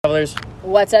travelers?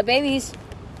 What's up, babies?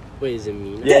 Wait, is it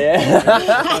me now? Yeah. I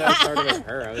thought I started with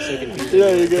her. I was so confused.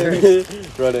 Yeah, you're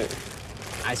good. Run it.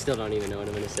 I still don't even know what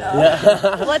I'm going to say.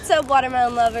 Yeah. What's up,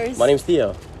 watermelon lovers? My name's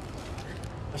Theo.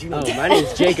 Oh, my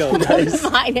name's Jacob.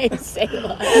 My name's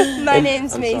Sayla. My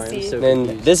name's I'm sorry, Macy. I'm so And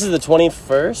confused. this is the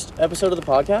 21st episode of the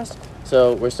podcast.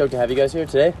 So we're stoked to have you guys here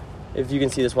today. If you can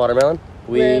see this watermelon,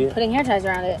 We're putting hair ties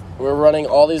around it. we're running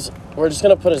all these. We're just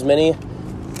gonna put as many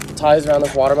ties around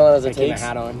this watermelon as it Taking my takes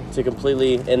hat on. to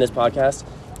completely end this podcast.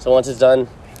 So once it's done,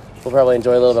 we'll probably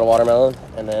enjoy a little bit of watermelon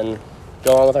and then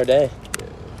go on with our day.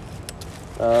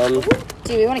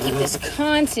 Dude, we want to keep this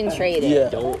concentrated. Yeah.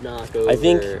 Don't knock over I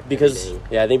think because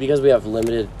everything. we have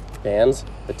limited bands,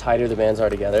 the tighter the bands are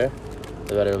together,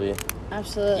 the better it'll be.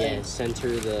 Absolutely. Yeah, center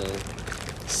the...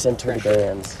 Center the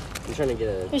bands. I'm trying to get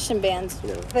a, Here's some bands.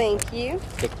 Thank you.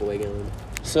 thick boy going.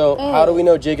 So how do we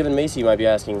know Jacob and Macy, you might be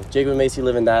asking? Jacob and Macy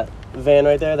live in that van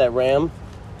right there, that Ram,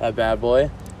 that bad boy.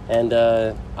 And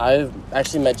I've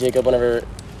actually met Jacob whenever...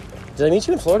 Did I meet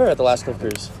you in Florida or at the last Cliff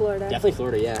Cruise? Florida. Definitely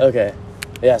Florida, yeah. Okay.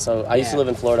 Yeah, so I used to Yeah. live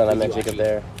in Florida and I met Lucky. Jacob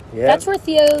there. Yeah. That's where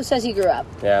Theo says he grew up.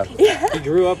 Yeah. He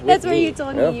grew up with That's where me you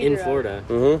told Yeah. me you in grew up. Florida.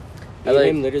 Mm-hmm. Me and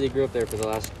him literally grew up there for the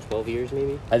last 12 years,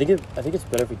 maybe. I think it's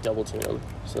better if we double team them.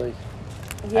 So like,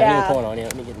 I haven't even Yeah. pulled on yet.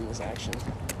 Let me get in this action.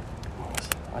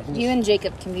 I can You just, and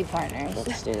Jacob can be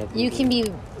partners. Stand up. You can be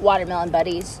watermelon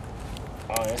buddies.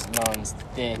 Oh, this melon's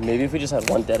thick. maybe if we just had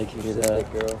one dedicated This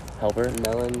thick girl. helper.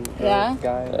 Melon Yeah?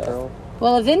 guy, Yeah. girl.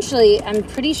 Well, eventually, I'm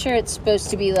pretty sure it's supposed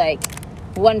to be like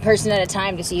one person at a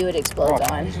time to see who it explodes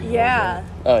on. Yeah.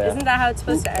 Oh yeah. Isn't that how it's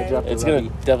supposed to end? dropped It's the gonna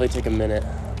rubby. definitely take a minute.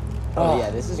 Oh, yeah,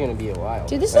 this is going to be a while.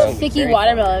 Dude, this is Yeah. a thicky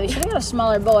watermelon. We should have got a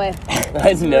smaller boy.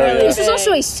 I know. Really? This is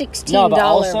also a $16 No, but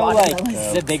also, watermelon.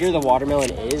 like, the bigger the watermelon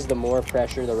is, the more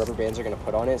pressure the rubber bands are going to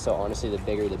put on it. So, honestly, the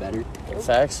bigger, the better.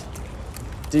 Facts.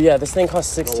 Dude, yeah, this thing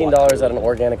costs $16 at an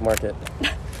organic market.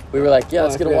 We were like, yeah,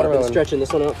 let's get a I've been watermelon. stretching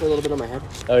this one out for a little bit on my head.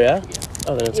 Oh yeah?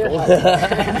 Oh, then it's You're cool.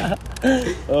 I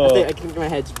Oh, think my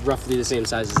head's roughly the same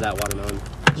size as that watermelon.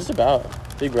 just about.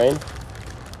 Big brain?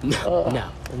 No. No.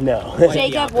 No. Quite the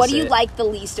Jacob, what do you opposite. like the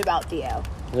least about Theo?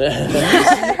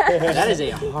 That is a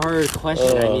hard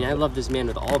question. I Oh. mean, I love this man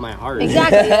with all my heart.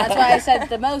 Exactly. That's why I said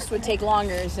the most would take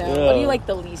longer. So, what do Yeah. you like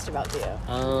the least about Theo?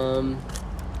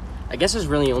 I guess there's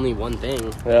really only one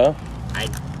thing. Yeah? I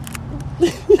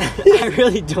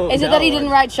really don't Is it know. that he didn't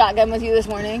ride shotgun with you this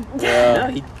morning? No, Yeah.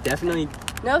 he definitely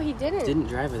No, he didn't. didn't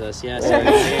drive with us. Yeah, so I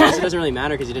guess it doesn't really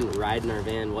matter because he didn't ride in our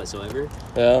van whatsoever.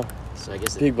 Yeah. So I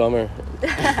guess Big bummer.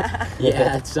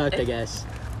 yeah, it sucked. I guess.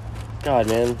 God,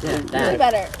 man. Yeah, You're that.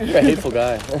 better. You're a hateful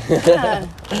guy. Yeah.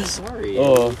 Sorry.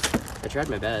 Oh. I tried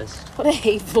my best. What a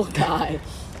hateful guy.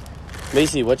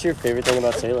 Macy, what's your favorite thing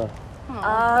about Sayla?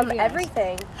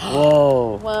 Everything.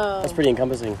 Whoa. Whoa. That's pretty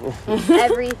encompassing.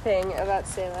 Everything about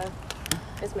Sayla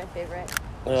is my favorite.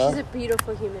 She's Yeah, a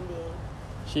beautiful human being.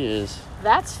 she is.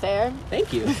 That's fair.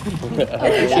 Thank you.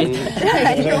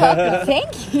 You're welcome.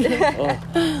 Thank you.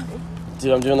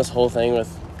 Dude, I'm doing this whole thing with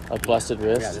a busted Yeah,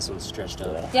 wrist. this one's stretched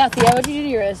up. Yeah, Theo, what'd you do to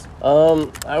your wrist?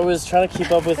 I was trying to keep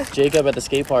up with Jacob at the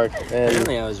skate park, and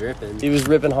Apparently, I was ripping. he was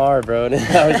ripping hard, bro. And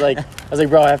I was like,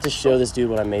 bro, I have to show this dude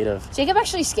what I'm made of. Jacob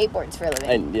actually skateboards for a living.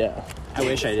 And yeah, I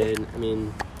wish I did. I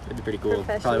mean, it'd be pretty cool.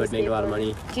 Professional Probably would make a lot of skateboarder.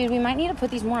 money. Dude, we might need to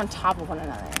put these more on top of one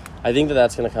another. I think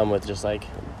that's gonna come with just like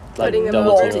Putting them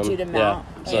double all- team Multitude them. amount.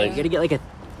 Yeah, it's Yeah. You like, gotta get like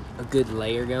a good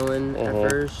layer going Mhm. at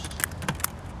first.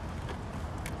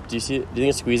 do you think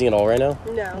it's squeezing at all right now?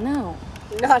 No, No.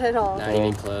 not at all. Not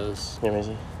even close. Here,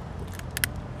 Macy.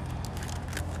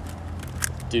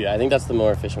 Dude, I think that's the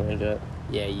more efficient way to do it.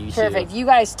 Yeah, you Perfect. too. You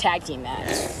guys tag team that.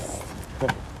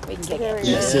 We can kick There it.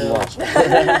 we go. Just sit and watch.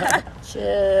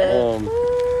 Chill.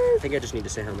 I think I just need to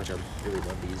say how much I really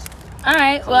love these. All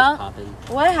right. Colors Well, popping.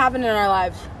 what happened in our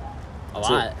lives? A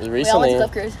lot. So, We all recently,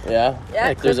 went to Cliff Cruise. yeah, Yeah,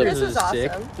 Like, Cliff there's a- Cruise was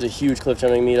sick. awesome. there's a huge cliff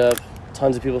jumping meetup.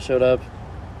 Tons of people showed up.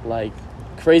 Like,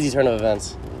 crazy turn of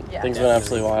events. Yeah. Things went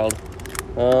absolutely wild.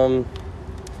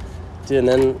 Dude, and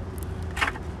then,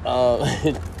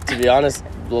 to be honest,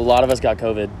 a lot of us got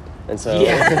COVID, and so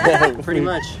Yeah, pretty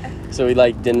much. So we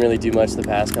like didn't really do much the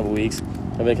past couple weeks.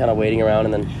 I've been kind of waiting around,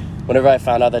 and then whenever I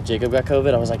found out that Jacob got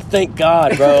COVID, I was like, thank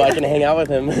God, bro, I can hang out with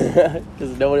him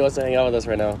because nobody wants to hang out with us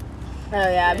right now. Oh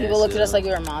yeah, people looked at so- us like we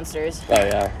were monsters. Oh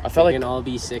yeah, I felt We like can all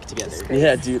be sick together.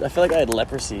 yeah, dude, I feel like I had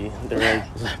leprosy. They were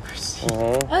like, Leprosy.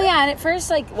 Oh yeah, and at first,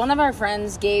 like one of our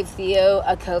friends gave Theo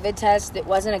a COVID test that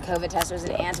wasn't a COVID test; it was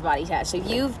an antibody test. So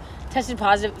you've tested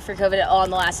positive for COVID all in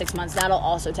the last 6 months. Now it'll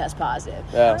also test positive.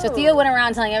 Yeah. So Theo went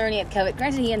around telling everyone he had COVID.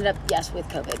 Granted, he ended up, yes, with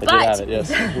COVID. I did have it,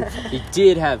 yes. He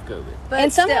did have COVID. But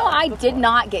And somehow still, I before. did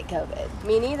not get COVID.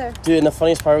 Me neither. Dude, and the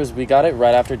funniest part was we got it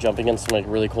right after jumping in some like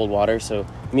really cold water. So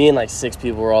me and like 6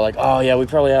 people were all like, "Oh yeah, we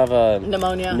probably have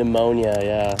Pneumonia. pneumonia,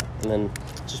 yeah." And then,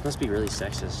 It just must be really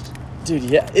sexist. dude,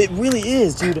 yeah, it really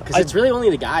is, dude. Because it's really only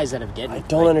the guys that have gotten I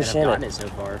don't understand that have gotten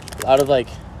it so far. Out of like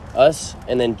us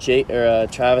and then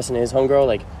Travis and his homegirl,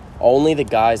 like only the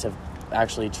guys have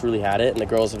actually truly had it, and the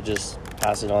girls have just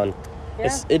passed it on.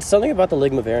 Yeah. It's something about the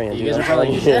Ligma variant. You dude, guys are I'm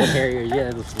probably telling you. just carriers.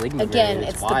 Yeah, it's Ligma Again, variant.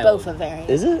 it's the wild. Bofa variant.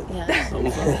 Is it?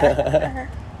 Yeah.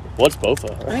 What's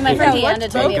Bofa? I mean, my friend Yeah, what's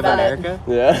Deanna told me Bank of about America?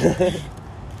 Yeah.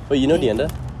 Wait, you know Deanda?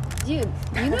 it. Dude,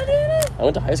 you know Deanna? I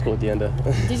went to high school with Deanda.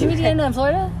 Did you meet Deanna in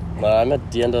Florida? I met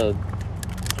Deanda.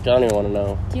 I don't even want to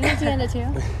know. Do you know Deanna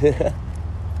too?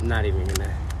 I'm not even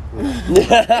gonna.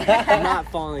 I'm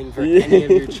not falling for any of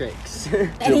your tricks.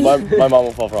 Dude, my mom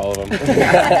will fall for all of them. Dude,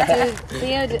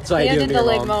 Theo why I do did it the with your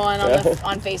Ligma mom. one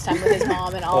on FaceTime with his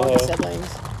mom and all of his siblings.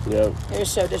 Yep. It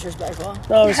was so disrespectful.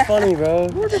 No, it was funny, bro.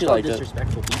 We're just She all liked it.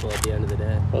 disrespectful people at the end of the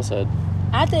day. Well said.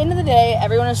 At the end of the day,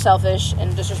 everyone is selfish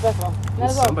and disrespectful. Might In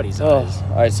as well. somebody's Oh, eyes.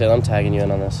 all right, Salem, I'm tagging you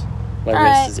in on this. My All wrist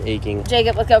right. is aching.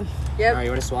 Jacob, let's go. Yep. Alright,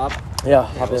 you want to swap? Yeah,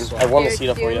 hop in. we'll I warmed the Here, seat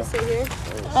up do you for you. wanna sit here?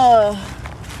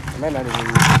 I might not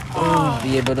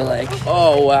even be able to like.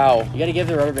 Oh, wow. You gotta give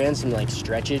the rubber band some like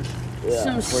stretchage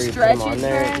Some before you put them on stretches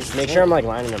there. first. Just make sure I'm like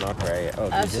lining them up right. Oh,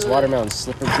 dude, this Absolutely. watermelon's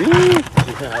slippery.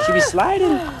 Should be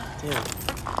sliding.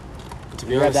 To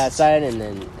be You grab honest, that side and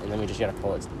then we just gotta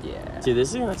pull it. Yeah. dude, this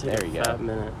is gonna take There a you go. fat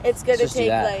minute. It's gonna Just do take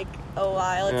that. like a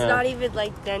while. It's Yeah. not even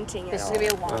like denting at This is all. gonna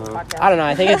be a long podcast. I don't know.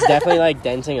 I think it's definitely like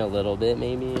denting a little bit,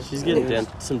 maybe. She's getting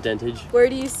some dentage. Where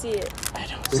do you see it? I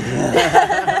don't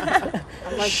see.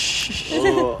 I'm like,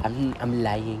 Oh. I'm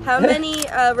lying. How many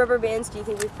rubber bands do you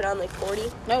think we put on? Like 40?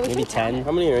 no, we Maybe can count 10. it.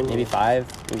 How many are in here? Maybe 5,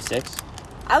 maybe 6.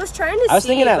 I was trying to I was see,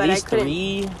 thinking at but least I couldn't.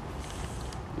 3,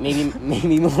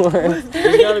 maybe more.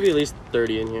 There's gotta be at least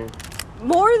 30 in here.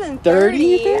 More than 30, 30.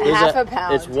 you think? There's Half a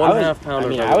pound. It's one I was- half pound I of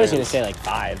mean, rubber I was gonna bands. say like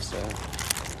 5. So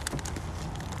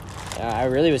I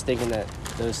really was thinking that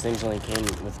those things only came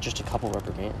with just a couple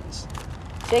rubber bands.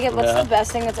 Jacob, what's Yeah. the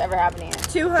best thing that's ever happened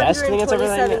to you? Best thing that's ever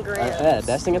 227 happened. grams.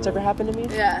 Best thing that's ever happened to me.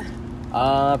 Yeah.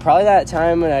 Probably that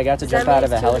time when I got to Does that jump out mean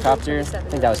of a it's helicopter. I 227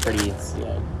 think that was pretty. grams?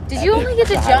 Yeah. Did you only get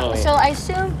to It's a jump? highway. So I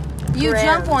assume you Grams,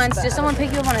 jump once. but Did someone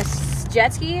pick you up on a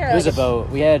jet ski? Or It was like a boat.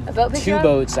 We had a boat picked you 2 up?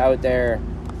 boats out there.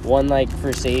 One like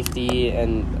for safety,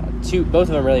 and both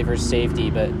of them really for safety.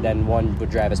 But then one would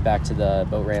drive us back to the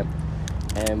boat ramp,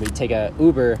 and we'd take a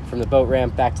Uber from the boat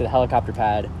ramp back to the helicopter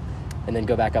pad, and then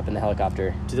go back up in the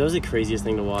helicopter. Dude, that was the craziest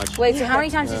thing to watch. Wait, so how many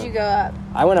times did you go up?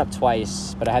 I went up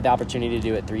twice, but I had the opportunity to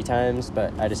do it 3 times.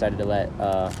 But I decided to let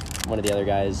one of the other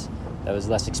guys that was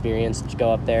less experienced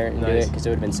go up there and do Nice. it because it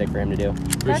would have been sick for him to do.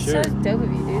 For That's sure. so dope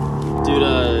of you, dude.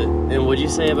 Dude, and what'd you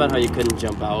say about how you couldn't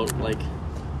jump out? Like,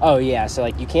 Oh yeah, so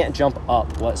like you can't jump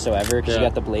up whatsoever because you Yeah.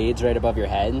 got the blades right above your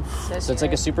head. So it's like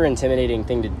scary. a super intimidating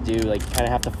thing to do. Like you kind of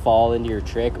have to fall into your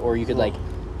trick, or you could like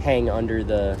hang under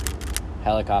the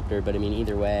helicopter. But I mean,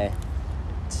 either way,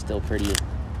 it's still pretty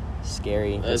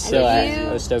scary. But That's still, so I crazy.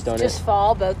 was stoked on Just it.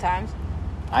 fall both times.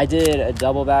 I did a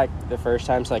double back the first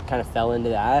time, so I kind of fell into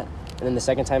that, and then the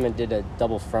second time I did a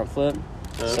double front flip.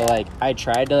 So like I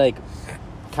tried to like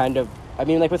kind of. I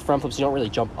mean, like with front flips, you don't really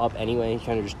jump up anyway. You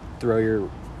kind of just throw your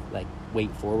like weight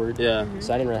forward. yeah.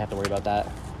 So I didn't really have to worry about that.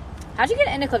 How'd you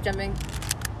get into cliff jumping?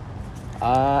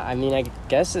 I mean, I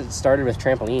guess it started with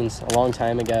trampolines a long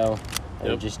time ago. I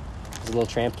Yep. just was a little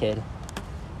tramp kid.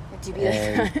 Did you be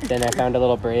And then I found a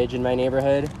little bridge in my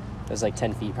neighborhood. It was like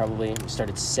 10 feet probably.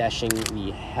 Started seshing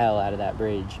the hell out of that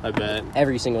bridge I bet.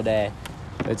 every single day.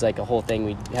 It's like a whole thing.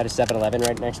 We had a 7-Eleven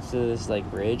right next to this like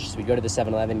bridge. So we'd go to the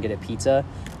 7-Eleven, get a pizza,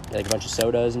 get like a bunch of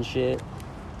sodas and shit.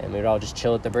 And we'd all just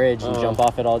chill at the bridge and Oh. jump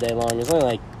off it all day long. It was only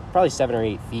like probably 7 or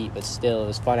 8 feet, but still it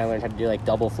was fun. I learned how to do like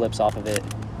double flips off of it.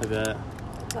 I bet.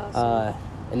 That's awesome.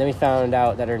 And then we found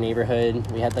out that our neighborhood,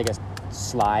 we had like a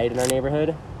slide in our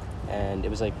neighborhood, and it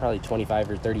was like probably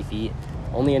 25 or 30 feet,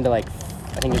 only into like,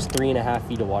 I think it was 3.5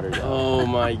 feet of water though. Oh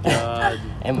my god.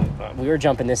 And we were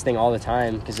jumping this thing all the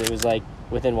time because it was like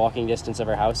within walking distance of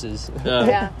our houses.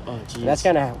 Yeah. Oh, jeez. And that's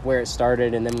kind of where it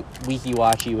started, and then Wiki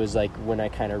Wachi was like when I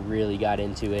kind of really got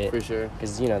into it. For sure.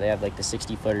 Because, you know, they have like the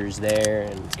 60 footers there,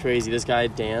 and It's crazy. This guy,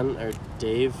 Dan, or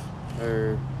Dave,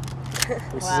 or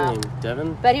what's Wow. his name?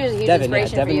 Devin? Bet he was a huge Devin,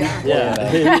 inspiration for you.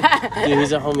 Yeah. Dude,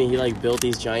 he's a homie. He like built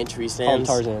these giant tree call him stands.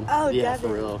 Tarzan. Oh, Yeah, Devin.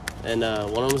 for real. And one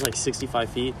of them was like 65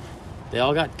 feet. They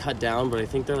all got cut down, but I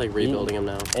think they're like rebuilding them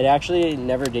now. It actually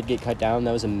never did get cut down.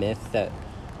 That was a myth that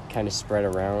kind of spread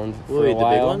around for Wait, a the big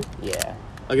while. one? Yeah.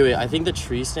 Okay, wait. I think the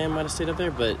tree stand might have stayed up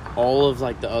there, but all of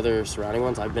like the other surrounding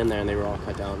ones, I've been there and they were all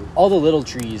cut down. All the little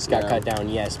trees got Yeah. cut down,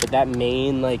 yes, but that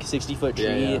main like 60-foot tree,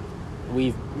 Yeah,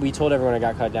 yeah. we told everyone it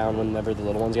got cut down whenever the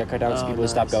little ones got cut down, so Oh, people would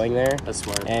stop nice. going there. That's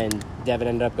smart. And Devin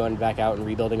ended up going back out and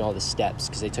rebuilding all the steps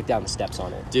because they took down the steps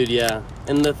on it. Dude, yeah.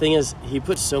 And the thing is, he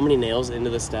put so many nails into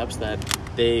the steps that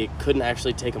they couldn't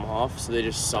actually take them off, so they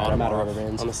just sawed Cut 'em them out of off rubber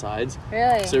bands. on the sides.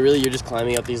 Really? So really, you're just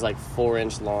climbing up these like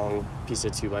 4-inch long piece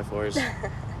of 2x4s.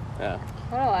 Yeah.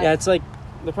 What a lot. Yeah, it's like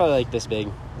they're probably like this big,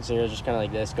 so you're just kind of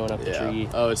like this going up the Yeah. tree.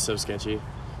 Oh, it's so sketchy.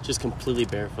 Just completely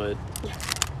barefoot.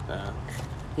 Yeah.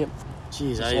 Yep.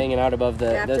 Jeez, Just hanging out above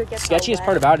the After the it gets all sketchiest wet.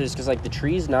 part about it is because like the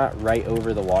tree's not right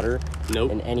over the water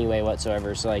Nope. in any way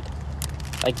whatsoever. So like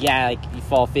yeah, like you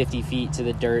fall 50 feet to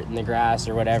the dirt and the grass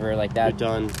or whatever, like You're that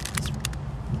done.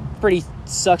 pretty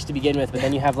sucks to begin with. But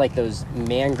then you have like those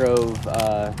mangrove,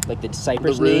 like the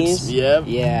cypress The roots, knees. yep.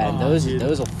 Yeah, and Oh, those dude.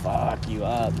 will fuck you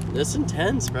up. That's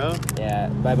intense, bro. Yeah,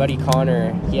 my buddy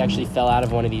Connor, he actually fell out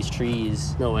of one of these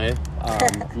trees. No way.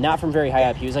 Not from very high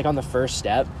up. He was like on the first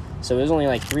step, so it was only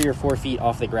like 3 or 4 feet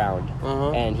off the ground.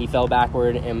 Uh-huh. And he fell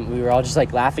backward, and we were all just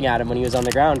like laughing at him when he was on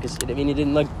the ground because I mean it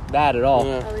didn't look bad at all.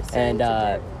 Yeah. I would say And it's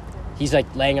a dirt. he's like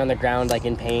laying on the ground like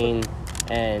in pain,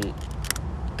 and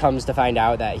comes to find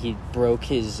out that he broke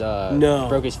his No.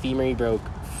 broke his femur. He broke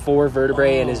 4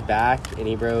 vertebrae in Oh. his back, and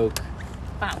he broke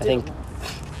Wow. I think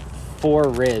 4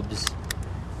 ribs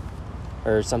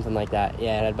or something like that.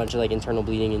 Yeah, it had a bunch of like internal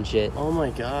bleeding and shit. Oh my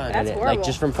god. That's And horrible. like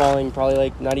just from falling probably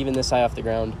like not even this high off the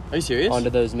ground Are you serious? onto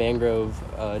those mangrove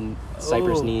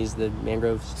cypress Oh. knees, the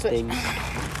mangrove things.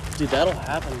 Dude, that'll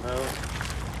happen, bro.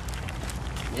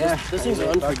 Yeah, Those things are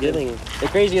unforgiving. The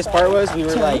craziest part was we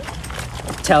were like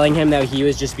telling him that he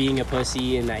was just being a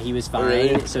pussy and that he was fine,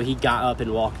 Really? so he got up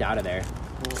and walked out of there.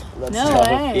 That's No tough.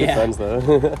 way. Good Yeah. friends,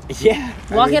 though. Yeah,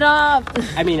 Walk it off.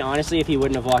 I mean, honestly, if he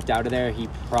wouldn't have walked out of there, he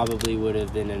probably would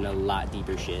have been in a lot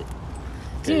deeper shit.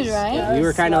 Dude, 'Cause, right? yeah, we were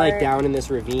That's kind of like smart. down in this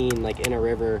ravine, like in a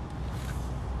river,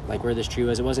 like where this tree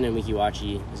was. It wasn't in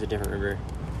Wikiwachi; it was a different river,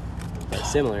 but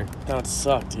similar. That would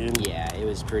suck, dude. Yeah, it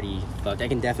was pretty fucked. I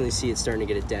can definitely see it starting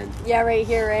to get a dent. Yeah, right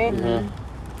here, right? Yeah.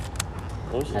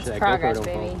 That's That progress, GoPro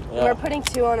don't baby. fall. Yeah. We're putting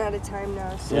 2 on at a time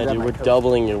now. So. Yeah, that dude, might we're help.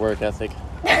 doubling your work ethic.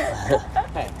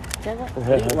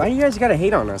 Why do you guys gotta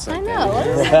hate on us I like know. What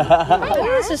is that? Why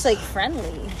is this just like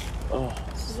friendly? Oh,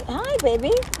 Hi,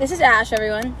 baby. This is Ash,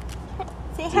 everyone.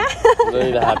 Say hi.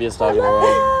 literally the happiest dog in the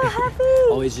world. Happy.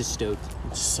 Always just stoked.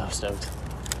 So stoked.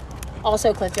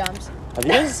 Also, cliff jumps. Have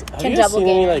you guys, Can double seen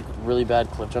any gainer. like really bad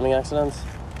cliff jumping accidents?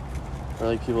 Or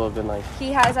like people have been like,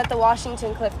 He has at the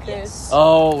Washington Cliff Cruise.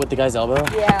 oh, with the guy's elbow?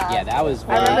 Yeah. Yeah, that was I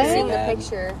very remember Really? seeing the bad.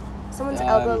 picture. Someone's Um,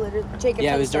 elbow literally. Jacob.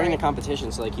 Yeah, it tell was the during the story.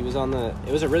 competition. So like he was on the.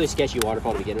 It was a really sketchy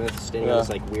waterfall to begin with, standing on Yeah. this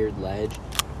like weird ledge.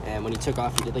 And when he took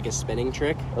off, he did like a spinning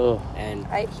trick, Oh, and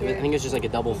Right I here. think it was just like a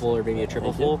double full or maybe a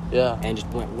triple full, yeah. and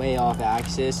just went way off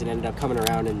axis and ended up coming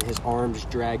around, and his arm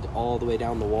just dragged all the way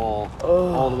down the wall,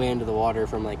 Oh. all the way into the water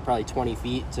from like probably 20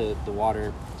 feet to the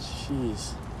water.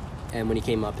 Jeez. And when he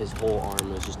came up, his whole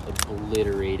arm was just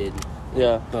obliterated,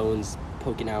 Yeah. bones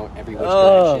poking out every which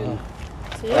Oh. direction.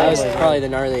 That was Dude. probably the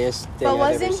gnarliest thing But I've ever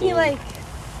wasn't seen. he like?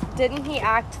 Didn't he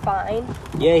act fine?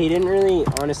 Yeah, he didn't really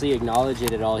honestly acknowledge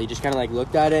it at all. He just kind of like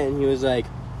looked at it and he was like,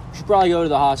 "Should probably go to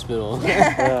the hospital."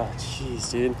 Yeah, jeez,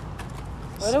 dude.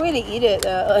 What a way to eat it,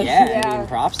 though. Like, Yeah, I Yeah. mean,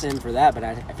 props to him for that. But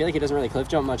I feel like he doesn't really cliff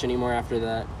jump much anymore after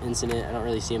that incident. I don't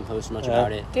really see him post much Yeah.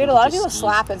 about it. Dude, He a lot of just people skis.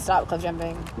 slap and stop cliff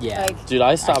jumping. Yeah. Like, Dude,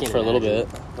 I stopped can't for a little imagine.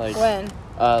 bit. Like, when?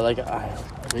 like I,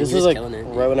 he this was was like killing it.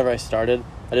 right whenever I started.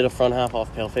 I did a front half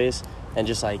off paleface and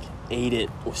just like ate it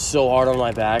so hard on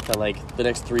my back that like the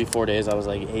next 3-4 days I was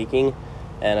like aching,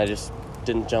 and I just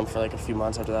didn't jump for like a few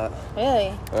months after that.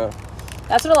 Really? Yeah.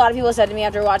 That's what a lot of people said to me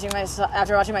after watching my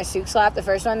Souk slap, the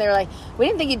first one. They were like, "We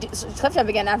didn't think you'd cliff jump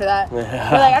again after that." We're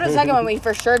like, after the second one, we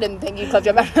for sure didn't think you'd cliff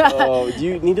jump after that. Oh,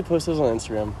 you need to post those on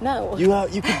Instagram. No.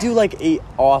 You could do like a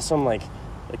awesome like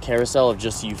a carousel of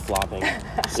just you flopping.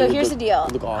 So It would here's look- the deal.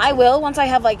 would look awesome. I will once I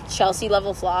have like Chelsea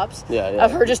level flops Yeah, yeah.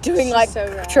 of her just doing She's like so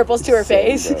rad. triples to her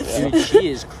Same, face. bro, yeah. Dude, she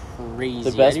is crazy.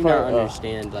 The best I do part- not oh.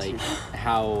 understand like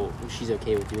how she's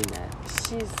okay with doing that. She's.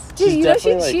 Dude, She's you know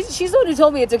definitely, like- she's the one who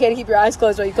told me it's okay to keep your eyes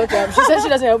closed while you cliff jump. She says she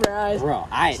doesn't open her eyes. Bro,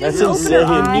 That's you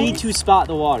insane. need to spot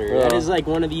the water. That Yeah. is like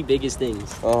one of the biggest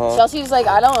things. Uh-huh. Chelsea's like,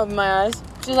 I don't open my eyes.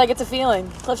 She's like, it's a feeling.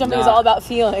 Cliff jumping is Nah. all about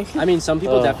feeling. I mean, some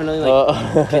people definitely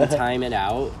like can uh, time it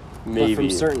out. maybe. But from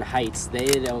certain heights, they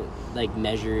don't like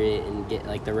measure it and get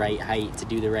like the right height to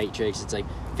do the right tricks. It's like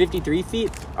 53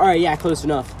 feet. All right, yeah, close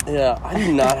enough. Yeah, I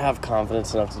do not have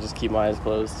confidence enough to just keep my eyes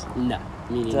closed. No,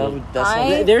 Me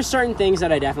neither. There's certain things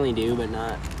that I definitely do, but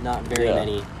not very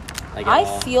many. Like I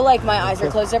feel like my eyes are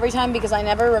closed every time because I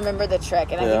never remember the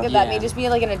trick, and I think that may just be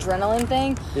like an adrenaline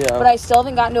thing. Yeah. But I still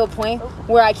haven't gotten to a point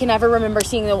where I can ever remember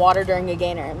seeing the water during a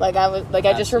gainer. Like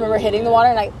I just remember hitting the water,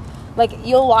 and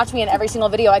you'll watch me in every single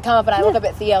video. I come up and I look up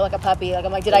at Theo like a puppy. Like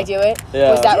I'm like, did I do it?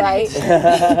 Yeah. Was that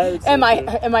right?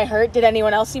 Am I hurt? Did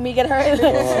anyone else see me get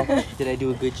hurt? Did I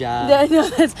do a good job? No,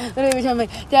 that's literally every time I'm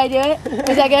like, did I do it?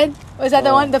 Was that good? Was that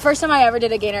the one? The first time I ever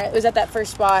did a gainer, it was at that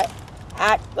first spot.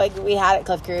 We had at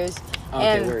Cliff Cruise. Okay,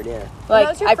 and word, yeah. Like, that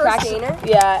was your first gainer?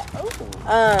 Yeah.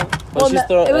 Oh.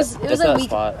 It was a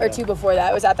week or two before that.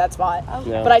 It was at that spot.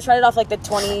 Okay. Yeah. But I tried it off like the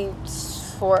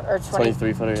 24 or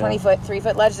 23 foot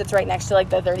 3-foot ledge that's right next to like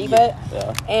the 30 foot.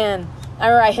 Yeah. And I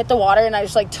remember I hit the water and I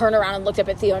just like turned around and looked up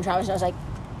at Theo and Travis and I was like,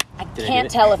 I can't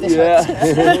tell if this works.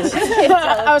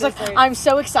 I was like, I'm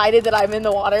so excited that I'm in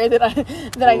the water that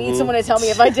I need someone to tell me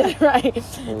if I did it right.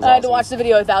 I had to watch the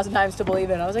video 1,000 times to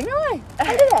believe it. I was like, no way,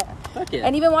 I did it. Yeah.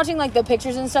 And even watching like the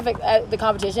pictures and stuff at the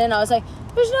competition, I was like,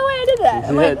 there's no way I did that.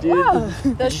 I'm like, dude. Wow.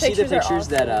 Did you see the pictures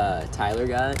that Tyler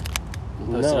got?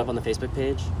 Posted up on the Facebook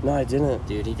page? No, I didn't.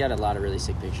 Dude, he got a lot of really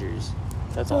sick pictures.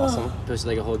 That's awesome. Posted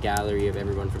like a whole gallery of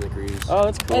everyone from the cruise. Oh,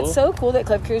 that's cool. It's so cool that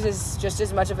Cliff Cruise is just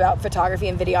as much about photography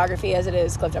and videography as it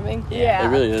is cliff jumping. Yeah. It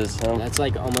really is. That's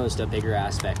like almost a bigger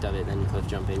aspect of it than cliff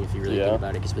jumping if you really think about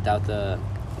it. Because without the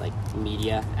like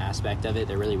media aspect of it,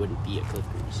 there really wouldn't be a cliff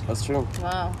cruise. That's true.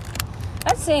 Wow.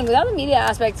 That's the same. Without the media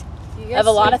aspect of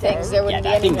a lot of things, there wouldn't be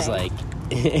anything. Thing's like...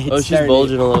 she's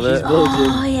bulging a little bit.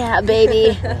 Oh, yeah,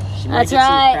 baby. She might get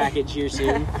some crackage here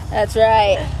soon. That's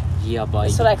right. Yeah, buddy.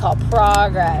 That's what I call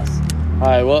progress.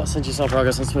 Alright, well, since you saw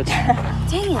progress, let's switch.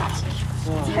 Dang it.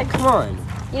 Yeah, come on.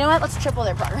 You know what? Let's triple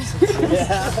their progress.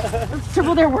 Let's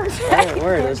triple their work. Alright,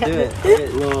 word. Let's do it.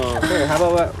 Sure,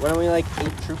 how about why don't we like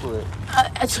triple it?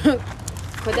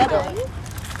 Quadruple.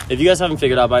 If you guys haven't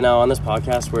figured out by now, on this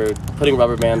podcast, we're putting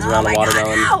rubber bands around a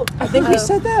watermelon. I think we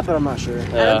said that, but I'm not sure. I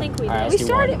don't think we did. Right, we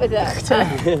started with that.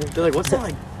 They're like, what's that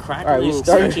like crackling,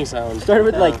 stretching sound? Started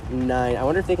with like 9. I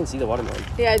wonder if they can see the watermelon.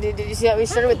 Yeah, did you see that? We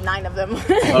started with 9 of them.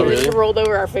 Oh, really? We just rolled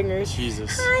over our fingers.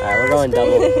 Jesus. Alright, we're going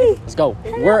double. Let's go.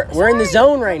 We're in the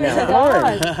zone right now. Come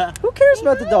on. Who cares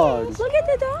about the dogs? Look at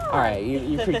the dog. Alright,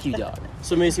 you're pretty cute dog.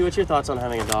 So, Macy, what's your thoughts on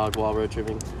having a dog while road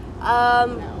tripping?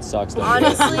 Sucks though.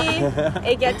 Honestly,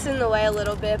 it gets in the way a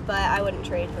little bit, but I wouldn't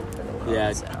trade him for the world.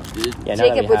 Yeah, so. Yeah.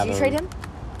 Jacob, would you trade him?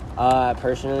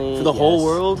 Personally, for the whole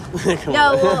world?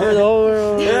 No, for the whole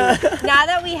world. Now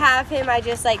that we have him, I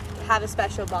just like have a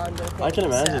special bond with him. I can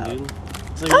imagine, dude.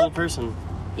 It's like a little person.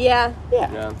 Yeah.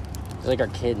 It's like our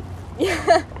kid.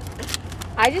 Yeah.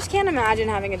 I just can't imagine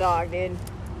having a dog, dude.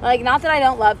 Like, not that I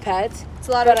don't love pets. It's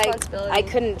a lot of responsibility. I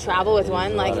couldn't travel with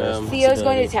one. Like, Theo's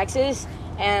going to Texas,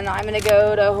 and I'm going to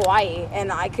go to Hawaii,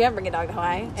 and I can't bring a dog to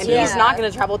Hawaii, and he's not going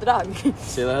to travel with the dog.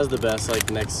 Sayla has the best, like,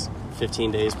 next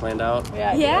 15 days planned out.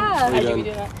 Yeah. I think we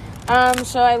do that.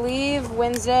 So I leave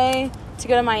Wednesday to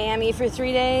go to Miami for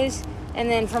 3 days, and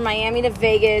then from Miami to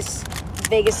Vegas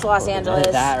to Los Angeles.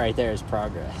 That right there is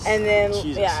progress. And then,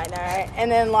 I know, right?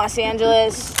 And then Los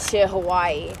Angeles to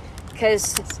Hawaii.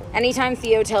 Because anytime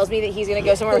Theo tells me that he's going to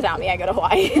go somewhere without me, I go to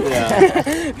Hawaii.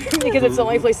 Yeah. Because it's the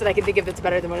only place that I can think of that's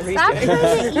better than whatever he's doing. Stop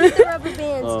trying to eat the rubber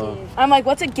bands, dude. I'm like,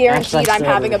 what's a guaranteed I'm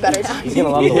having a better time? He's going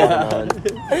to love the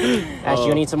watermelon. Ash, you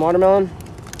want to eat some watermelon?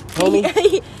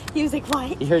 Homie? He was like,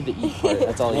 what? You heard the eat part.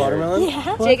 That's all you watermelon?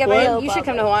 Yeah. Jacob, you should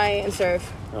come to Hawaii and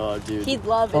surf. Oh, dude. He'd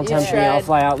love it. Don't tempt me. I'll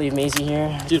fly out, leave Macy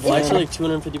here. Dude, flights are like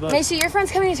 $250. Macy, your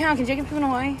friend's coming to town. Can Jacob come to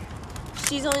Hawaii?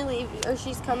 She's only leaving, or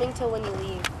she's coming till when you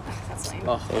leave. That's lame.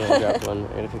 Oh, I'm gonna drop one.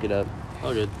 I'm gonna pick it up.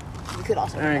 Oh, good. You could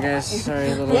also. All right, guys.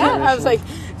 Sorry, a little. Yeah, I was like,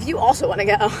 if you also want to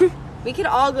go. We could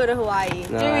all go to Hawaii.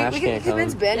 No, Dude, we could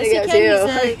convince Ben to yes,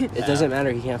 go he can. too. It doesn't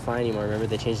matter. He can't fly anymore. Remember,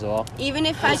 they changed the law. Even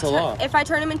if if I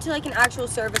turn him into like an actual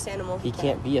service animal, he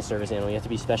can't be a service animal. You have to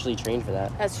be specially trained for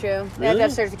that. That's true. They Really?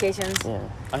 have to have certifications. Yeah.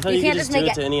 I thought you could just do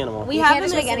it to any animal. We You have can't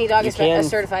just him make as any dog You a can.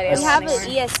 certified we animal have anymore.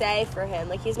 an ESA for him.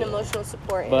 Like he's an emotional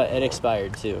support. But it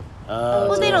expired too.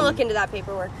 Well, they don't look into that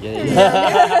paperwork. Yeah.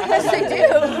 Yes, they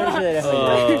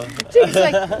do. do. Jake's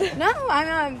like, no,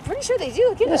 I'm pretty sure they do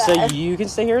look into So that. you can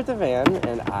stay here with the van,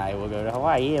 and I will go to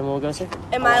Hawaii, and we'll go surfing.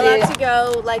 Am I allowed to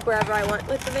go like wherever I want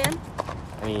with the van?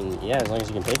 I mean, yeah, as long as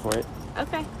you can pay for it.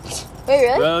 Okay. Wait,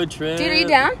 really? Road trip. Dude, are you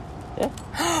down? Yeah.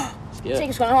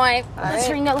 Jake's going to Hawaii. Let's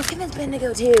convince Ben to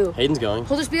go too. Hayden's going.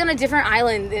 He'll just be on a different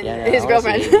island than Yeah, his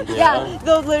girlfriend. Yeah,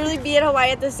 they'll literally be at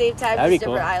Hawaii at the same time, That'd just be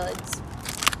cool. different islands.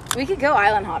 We could go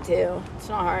island hop too. It's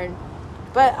not hard.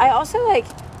 But I also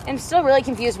am still really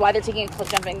confused why they're taking a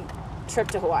cliff jumping trip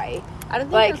to Hawaii. I don't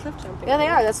think Like, they're cliff jumping. yeah, they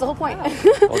are. That's the whole point.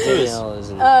 Danielle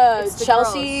isn't. It's the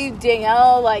Chelsea,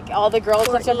 Danielle, like all the girls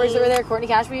cliff jumpers that were there. Courtney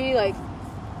Cashby, like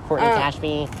Courtney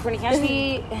Cashby. Courtney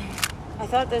Cashby. I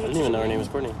thought that I didn't even know her name was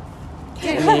Courtney. I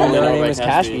didn't even know her name was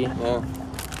Cashby. Cashby. Yeah.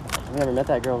 I've never met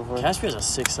that girl before. Cashby has a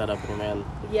sick setup in her, man.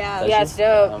 Yeah. Yeah, it's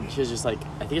dope. She was just like,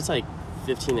 I think it's like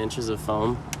 15 inches of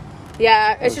foam.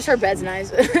 Yeah, it's just her bed's nice.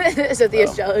 So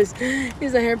Theo's jealous.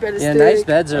 He's like, her bed is Yeah, thick. nice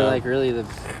beds are like really the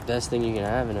best thing you can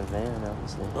have in a van,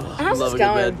 obviously. How's Love this a good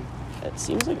going? bed. It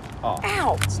seems like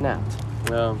Ow. it snapped.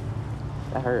 Yeah.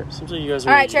 That hurt. Seems like you guys are.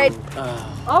 All right, Trade.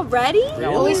 Already?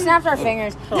 Well, we snapped our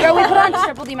fingers. Bro, we put on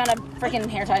triple the amount of freaking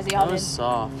hair ties that y'all That was did.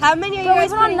 soft. How many are you Bro, we guys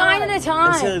put on putting 9 at a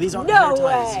time. These aren't No hair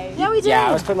ties. way. Yeah, we did. Yeah,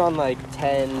 I was putting on like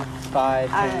 10, 5,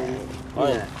 10.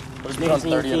 Fine. Let's put on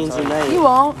 30 at a time. You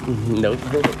won't. Nope.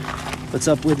 What's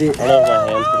up with it? I don't know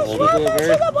if my hands can hold it.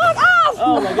 Take that block off!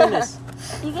 Oh my goodness.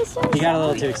 You guys so He got a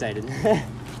little too excited.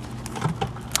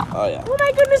 Oh, yeah. Oh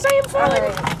my goodness, I am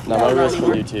falling. No, my wrist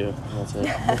can do 2. That's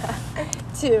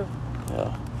it. 2.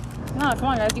 Yeah. No, come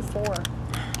on, gotta do 4.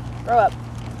 Grow up.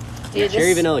 Dude,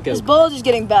 Cherry vanilla this Coke. bulge is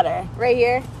getting better. Right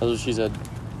here. That's what she said.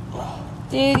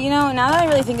 Dude, you know, now that I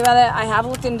really think about it, I have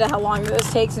looked into how long this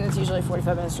takes, and it's usually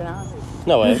 45 minutes to an hour.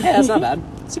 No way. Yeah, that's not bad.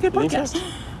 It's a good You think podcast. so?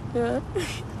 Yeah.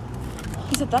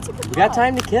 He said, that's a good We got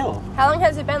time to kill. How long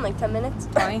has it been? Like 10 minutes?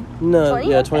 20. No, 20?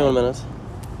 yeah, 21 minutes.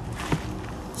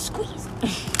 Squeeze.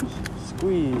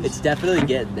 Squeeze. It's definitely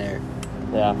getting there.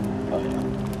 Yeah. Oh, yeah.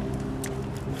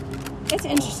 It's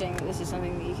interesting that this is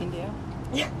something that you can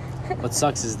do. What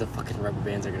sucks is the fucking rubber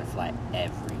bands are gonna fly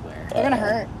everywhere. They're gonna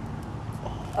hurt.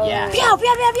 Oh. Yeah. Pew,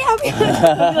 pew, pew, pew, pew.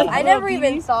 I never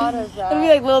even thought of that. It'll be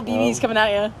like little BBs coming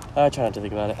at you. I try not to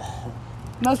think about it.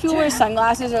 Most people wear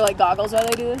sunglasses or like goggles while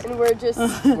they do this. And we're just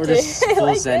We're just full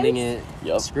like sending this. it.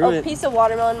 Yup. Screw A it. piece of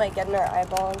watermelon might get in our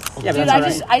eyeballs. Yeah, but Dude,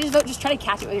 that's I just vote just try to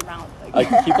catch it with your mouth.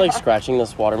 Like, I keep like scratching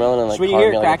this watermelon and like So when you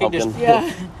hear carving it it like a cracking, pumpkin.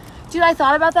 just- yeah. Dude, I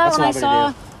thought about that That's when I what I'm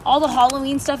gonna saw all the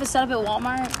Halloween stuff is set up at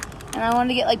Walmart, and I wanted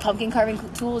to get like pumpkin carving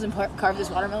tools and carve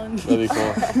this watermelon. That'd be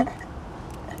cool.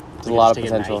 There's a lot of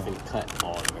potential. And cut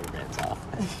all the rubber bands off.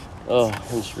 Oh,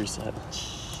 and just reset.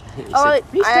 Oh, I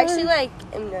actually like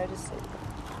am noticing.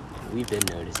 We've been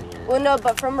noticing it. Well, no,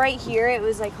 but from right here, it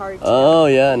was like hard to. Oh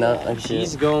yeah, no, I see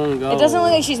She's it. going. It doesn't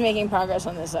look like she's making progress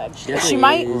on this side. She definitely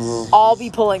might is. all be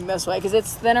pulling this way because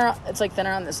it's thinner. It's like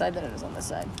thinner on this side than it is on this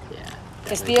side. Yeah.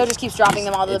 Because Theo just keeps dropping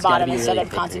them all to the It's gotta bottom be instead really of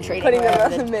thick concentrating Putting them where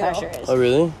in the the middle. pressure is. Oh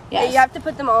really? Yeah, Yes. you have to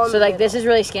put them all in So the like middle. this is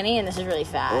really skinny and this is really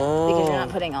fat because you're not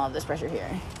Oh. putting all of this pressure here.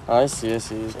 I see. I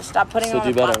see. So stop putting So them on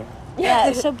do the better. bottom.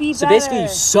 Yeah, so be So better. basically, you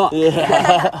suck.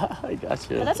 Yeah, I got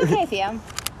you. But that's okay, Theo.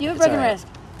 You have a It's broken alright. wrist.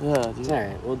 Yeah, It's dude.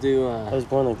 alright. We'll do I was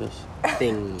born like this.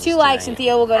 things. 2 likes and tonight.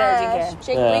 Theo will go to urgent Ash, care.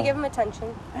 Jake, Yeah. will you give him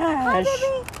attention? Ash,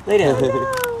 lay down.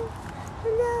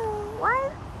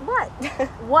 What? What?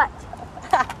 What?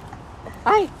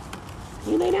 Hi.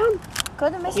 You lay down. Go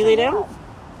to Miss You lay down.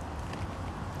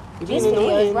 You This being video is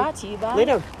annoying. brought to you by Lay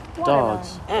down.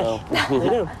 Dogs. Ash, Oh. lay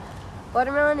down.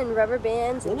 Watermelon and rubber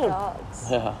bands and Yeah. dogs.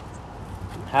 Yeah.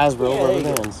 Hasbro Yeah, rubber there you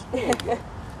go. bands.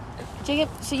 Jacob,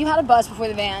 so you had a bus before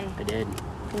the van. I did.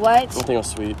 What I think it was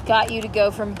sweet. got you to go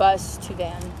from bus to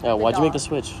van? Yeah, why'd you make the dog.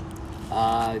 switch?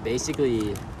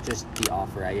 Basically, just the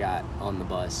offer I got on the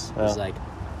bus was Yeah. like,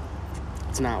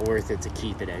 it's not worth it to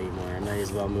keep it anymore. I might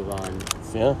as well move on.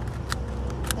 Yeah.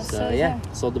 That's So yeah,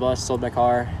 sold the bus, sold my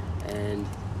car, and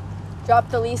Drop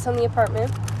the lease on the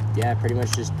apartment. yeah, pretty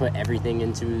much just put everything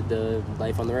into the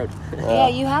life on the road. Yeah,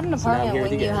 you had an So now I'm apartment here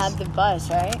when with you you had guys. the bus,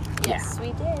 right? Yes,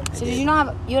 we did. So did you not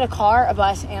have? You had a car, a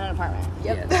bus, and an apartment.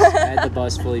 Yep. Yes, I had the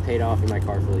bus fully paid off and my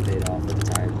car fully paid off at the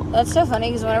time. That's so funny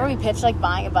because whenever we pitch like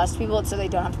buying a bus to people, it's so they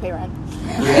don't have to pay rent.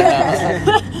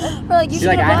 Yeah. We're like, you See, should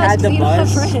like, get a I bus had the 'cause you don't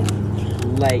have bus.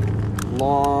 rent. Like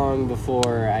long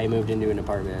before I moved into an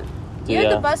apartment. You had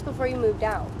Yeah. the bus before you moved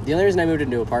out. The only reason I moved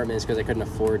into an apartment is because I couldn't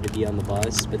afford to be on the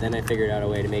bus. But then I figured out a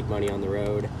way to make money on the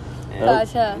road. And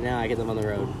Gotcha. now I can live on the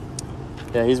road.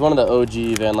 Yeah, he's one of the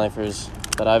OG van lifers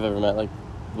that I've ever met. Like,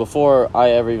 before I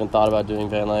ever even thought about doing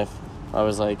van life, I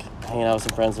was like hanging out with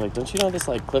some friends. Like, don't you know this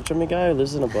like cliff jumping guy who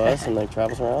lives in a bus and like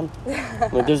travels around?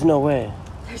 I'm like, there's no way.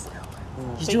 There's no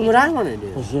way. He's doing what I want to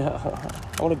do. Yeah,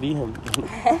 I want to be him.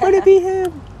 I want to be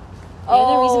him. You're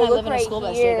the reason I look live in a right school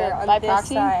bus, here Jacob. on By this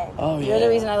proxy? side. Oh yeah. You're the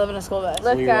reason I live in a school bus.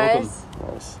 Look, You're guys.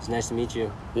 welcome. Nice. It's nice to meet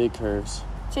you. Big curves.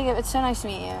 Jacob, it's so nice to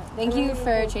meet you. Thank you for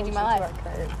Pay changing my attention life. to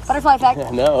our curves. Butterfly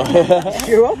effect. No.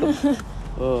 You're welcome.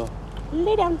 Oh.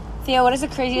 Lay down. Theo, what is the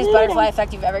craziest butterfly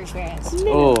effect you've ever experienced?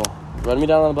 Oh. Run me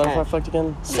down on the butterfly effect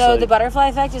again. Just So like- the butterfly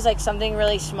effect is like something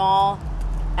really small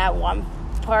at one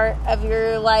part of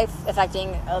your life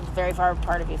affecting a very far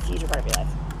part of your future part of your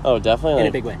life. Oh, definitely. In a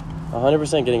Like, big way.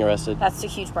 100% getting arrested. That's a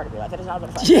huge part of your life. That is not a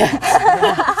butterfly.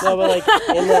 Yeah. No, but like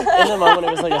in the moment,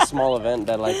 it was like a small event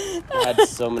that like had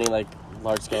so many like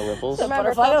large scale ripples. The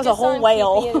butterfly was a whole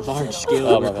whale. Large scale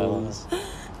Oh my ripples.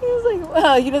 He was like,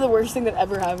 wow, you know the worst thing that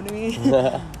ever happened to me?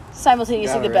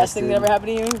 Simultaneously the best thing that ever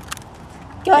happened to you.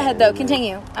 Go ahead, though.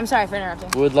 Continue. I'm sorry for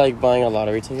interrupting. Would like buying a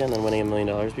lottery ticket and then winning $1 million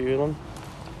be a good one?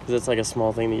 Because it's like a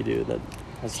small thing that you do that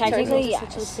has Technically,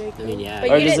 yes. I mean, yeah.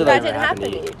 But Or you does didn't, it, that like, didn't happen to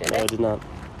you, you? did No, it? it did not.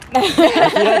 If you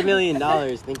had $1 million,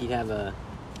 I think you'd have a.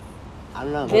 I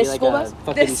don't know. Maybe This like school a bus?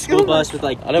 fucking This school school bus with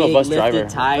like I'd have a big bus lifted driver.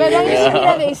 tires. But as long as you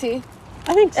Yeah. have AC,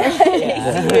 I think so.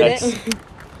 Yeah. Thanks.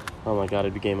 Oh my god,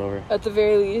 it'd be game over. at the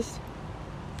very least.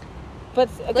 But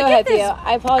go at ahead, this. Theo.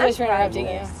 I apologize for I'm fine interrupting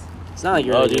with you. this. It's not like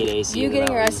you Oh, really dude. need AC. You in the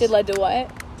getting arrested mountains. led to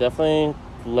what? Definitely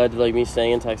led to like me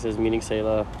staying in Texas, meeting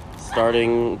Sayla,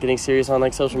 getting serious on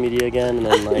like social media again, and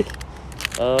then like,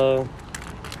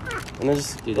 and then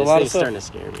just Dude, a this lot of thing's stuff. starting to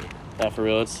scare me. Yeah, for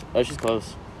real. She's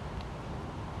close.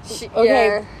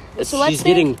 Okay. So let's She's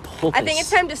think. getting pulled. I think it's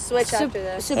time to switch after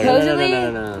this. Supposedly,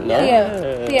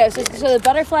 No. Theo. So the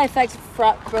butterfly effect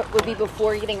would be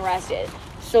before getting arrested.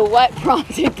 So what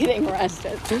prompted getting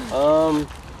arrested?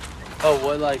 Oh,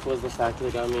 what like was the factor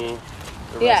that got me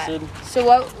arrested? Yeah. So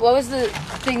what was the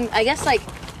thing? I guess like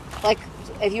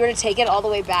if you were to take it all the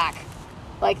way back,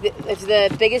 like if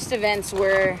the biggest events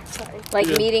were like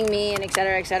meeting me and et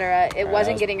cetera, it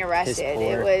wasn't getting arrested.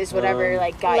 poor. It was whatever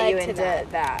like got led you to into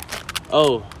that.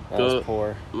 Oh, That was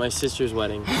poor. my sister's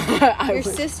wedding. Your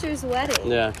sister's wedding.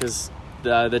 Yeah, because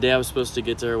the day I was supposed to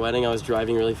get to her wedding, I was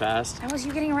driving really fast. How was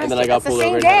you getting And arrested? then I got That's pulled the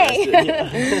over same and got day.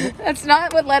 arrested. Yeah. That's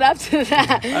not what led up to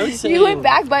that. I would say- You went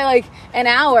back by like an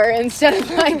hour instead of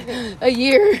like a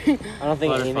year. I don't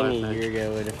think Butterfly anything a effect. year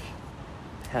ago would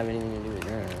have anything to do with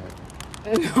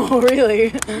that. No, really.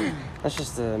 That's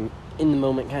just a in the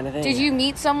moment kind of thing. Did you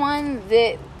meet someone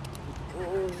that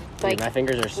like Dude, my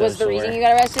fingers are so was the sore. reason you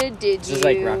got arrested? Did This you? is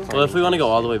like rock Well, if we want to go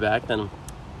all the way back, then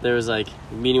there was like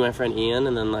meeting my friend Ian,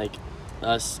 and then like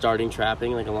us starting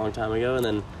trapping like a long time ago, and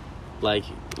then like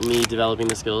me developing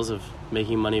the skills of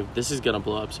making money. This is gonna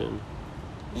blow up soon.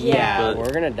 Yeah, But-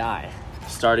 we're gonna die.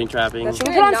 Starting trapping. That's Should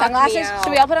we gonna put on knock me sunglasses? out.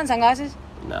 Should we all put on sunglasses?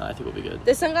 No, I think we'll be good.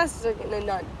 The sunglasses are gonna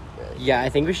not really. Yeah, I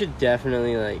think we should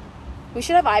definitely like We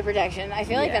should have eye protection. I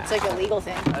feel like Yeah. that's like a legal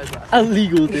thing. a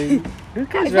legal thing. Who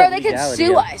cares Bro, about they could legality?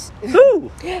 sue us.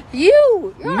 Who?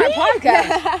 You're on our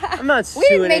podcast. I'm not We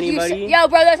didn't suing make anybody. you. Yo,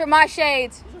 bro, those are my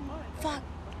shades.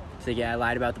 So yeah, I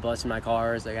lied about the bus in my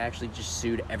cars. Like I actually just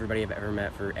sued everybody I've ever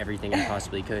met for everything I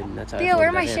possibly could, and that's how. I Theo, where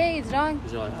are floated my that in. shades, dog?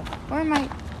 These are all- Where are my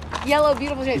yellow,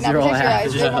 beautiful shades? These Now are all protect your I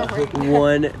eyes. have. They're not working.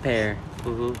 One pair.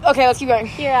 Mhm. Okay, let's keep going.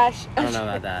 Here, Ash. I don't know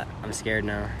about that. I'm scared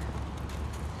now.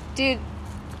 Dude.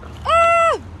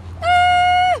 Ah!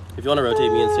 Ah! If you want to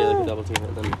rotate me and Sailor can double team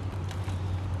it, then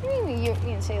What do you mean you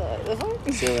can say that? This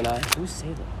one? Sailor and I. Who's say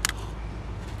that?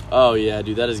 Oh yeah,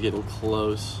 dude, that is getting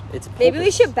close. It's Maybe we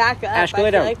pulpus. should back up. Ash, go I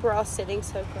lay feel down. like we're all sitting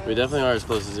so close. We definitely are as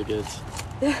close as it gets.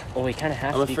 Oh, we kind of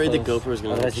have I'm to be afraid the close. GoPro is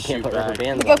gonna Otherwise, you can't shoot put rubber back.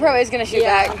 bands. The on GoPro it. is gonna shoot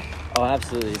Yeah. back. Oh,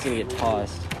 absolutely. It's gonna get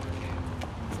tossed.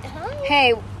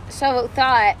 Hey, so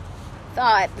thought.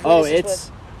 Oh, this is it's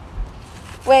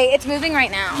what- Wait, it's moving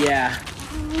right now. yeah.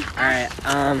 All right.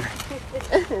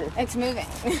 It's moving.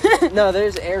 No,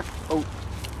 there's air. Oh,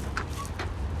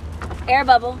 Air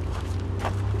bubble.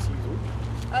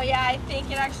 Oh yeah, I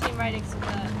think it actually might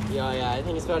explode. yeah. I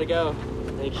think it's about to go.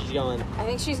 I think she's going. I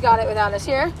think she's got it without us.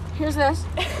 Here's this.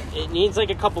 It needs like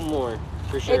a couple more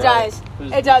for sure. It does.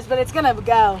 It does, but it's gonna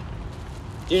go.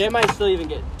 Dude, it might still even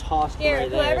get tossed Here, right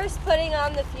there. whoever's putting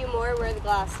on the few more, wear the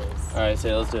glasses. All right,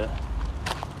 Sailor, let's do it.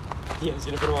 Yeah, he's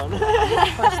gonna put them on.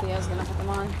 First, Theo's gonna put them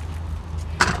on.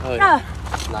 Oh, yeah.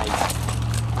 Ah,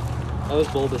 Nice. That was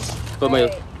bulbous. But my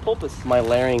Alright, Pulpus. my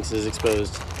larynx is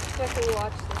exposed. so can we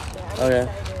watch this shit? I'm Okay.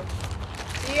 excited.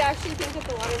 Do you actually think that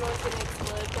the watermelon's gonna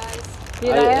explode, guys? dude,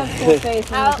 I have full faith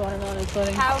in How- this watermelon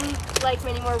exploding. How like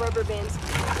many more rubber bands?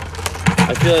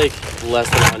 I feel like less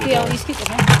than 100. Theo, more. you scoot this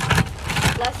way.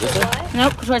 Less than what?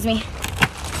 Nope, towards me.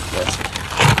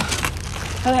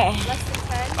 Okay. Less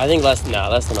than 10? I think less than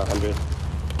 100.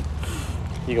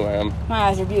 You can wear them. My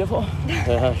eyes are beautiful.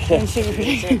 Okay. And super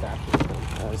pretty.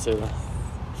 All right, so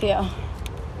Theo.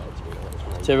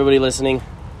 to everybody listening,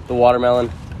 the watermelon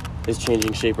is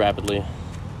changing shape rapidly.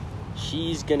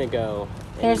 She's gonna go.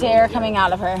 There's air coming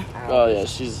out of her. Oh yeah,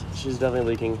 she's definitely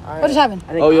leaking. What just happened?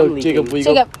 I think Oh yo, I'm leaking. Jacob, will you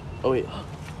go? Jacob, Oh wait,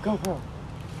 Go, bro.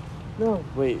 no,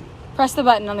 wait. press the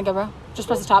button on the GoPro. Just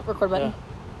press the top record button.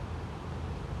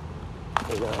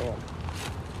 Wait, no, hang on.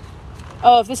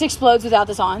 Oh, if this explodes without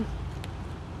this on.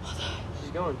 She's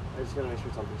going. I just gotta make sure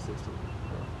it's on 360.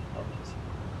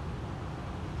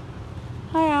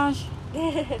 Hi,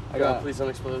 gosh. I got. Please don't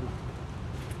explode.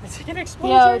 Is it gonna explode?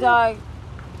 Yo, dog.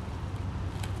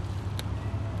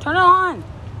 Turn it on.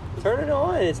 Turn it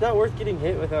on. It's not worth getting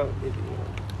hit without it.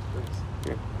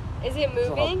 Here. Is it This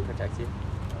will help moving? protect you.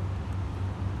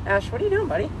 Ash, what are you doing,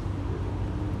 buddy?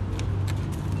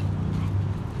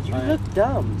 You look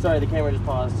dumb. Sorry, the camera just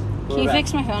paused. Can you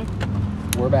fix my phone?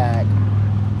 We're back.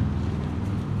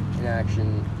 In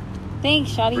action.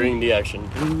 Thanks, Shotty. Bring the action.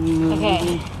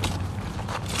 Okay.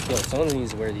 Yo, someone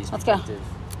needs to wear these Let's go. protective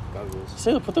goggles.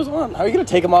 Sayla, put those on. How are you gonna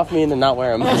take them off me and then not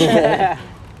wear them?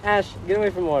 Ash, get away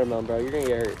from watermelon, bro. You're gonna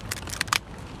get hurt.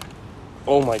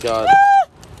 Oh my god.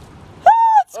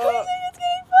 It's squeezing. It's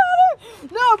getting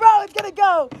fatter. No, bro. It's gonna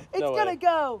go. It's No way. gonna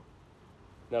go.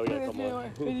 No, we gotta come More.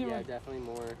 on. Yeah, definitely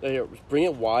more. Here, bring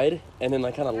it wide and then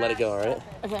like kind of let it go, alright?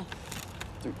 Okay.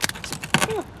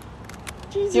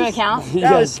 Jesus. Do you want to count?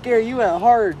 That was scary. You went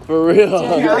hard. For real.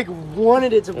 Yeah. You like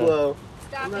wanted it to blow.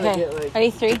 Stop I'm it. gonna Okay. get, like, Ready?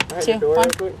 3, I had 2, the door 1.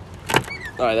 real quick.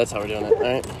 Alright, that's how we're doing it,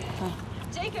 alright?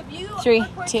 Jacob, you 3,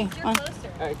 look where 2, you're 1.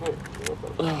 closer. Alright,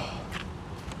 come here.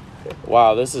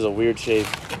 Wow, this is a weird shape.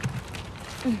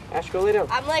 Ash, go lay down.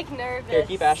 I'm like nervous. Here,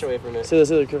 keep Ash away from it.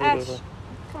 Sayla, cover Ash, it.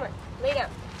 come on, lay down.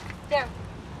 Down.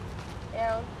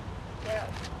 Down. Down.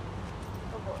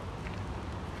 Oh boy.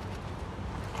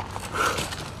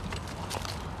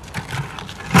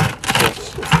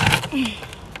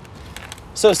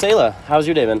 So, Sayla, how's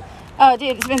your day been? Oh,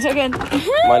 dude, it's been so good.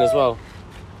 Mine as well.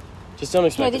 Just don't Yeah,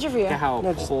 expect did it. you for you? Look at how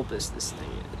pulpous this thing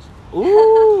is.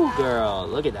 Ooh, girl,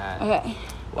 look at that. Okay.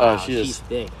 Oh, Wow, she she's is.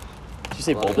 thick. Did you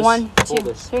say Love it. bulbous? 1, 2,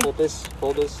 Pulpous, 3. pulpous,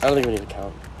 pulpous. I don't think we need to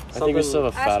count. I think we still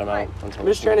have a Ask fat for amount. it. until I'm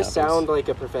just trying to something sound like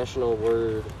a professional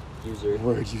word user. happens.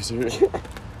 Word user.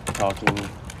 Talking I'm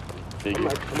figure.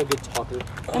 a good talker.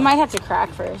 It might have to crack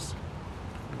first.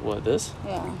 What, this?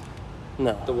 Yeah.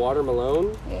 No. The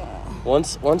watermelon, Yeah.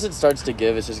 Once it starts to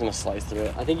give, it's just gonna slice through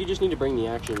it. I think you just need to bring the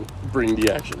action. Bring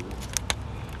the action.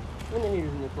 And then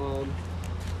here's in the club.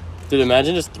 Dude,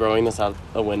 imagine just throwing this out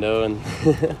a window and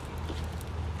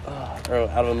or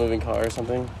out of a moving car or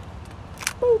something.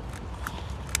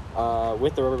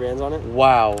 With the rubber bands on it.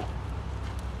 Wow.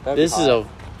 That'd be This is hot.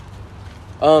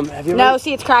 a have you ever No,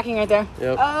 see, it's cracking right there.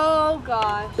 Yep. Oh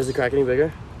gosh. Does it crack any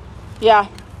bigger? Yeah.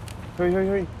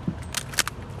 Hurry.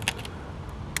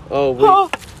 Oh wait. Oh,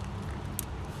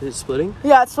 Is it splitting?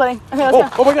 yeah, it's splitting. Okay,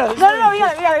 let's go. Oh my god. No, we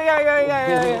got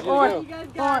it. More. You guys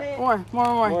got it. More.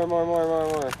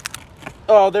 More.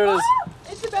 Oh, there it is.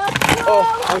 It's about to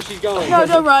Oh, she's going. No,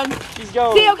 don't run. She's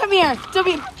going. Theo, come here. Don't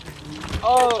be.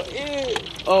 Oh, ew.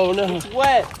 Oh no. It's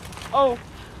wet. Oh.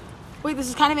 Wait, this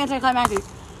is kind of anticlimactic.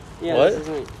 Yeah, What? This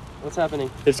isn't. What's happening?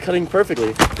 It's cutting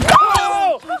perfectly.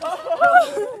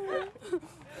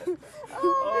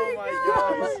 Oh my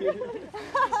gosh.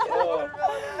 Oh.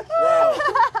 Wow.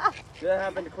 That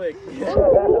happened quick.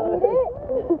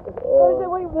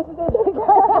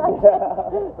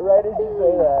 Right as you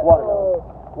say that.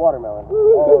 Watermelon.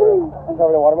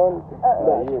 Covered in watermelon?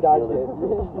 No, you dodged it.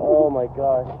 Oh my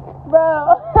gosh.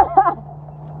 Bro.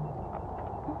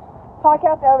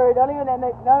 Podcast over. Don't even end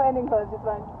it. No ending close. It's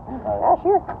fine. Ash,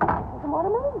 here.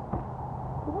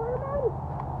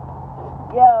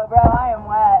 Yo, bro,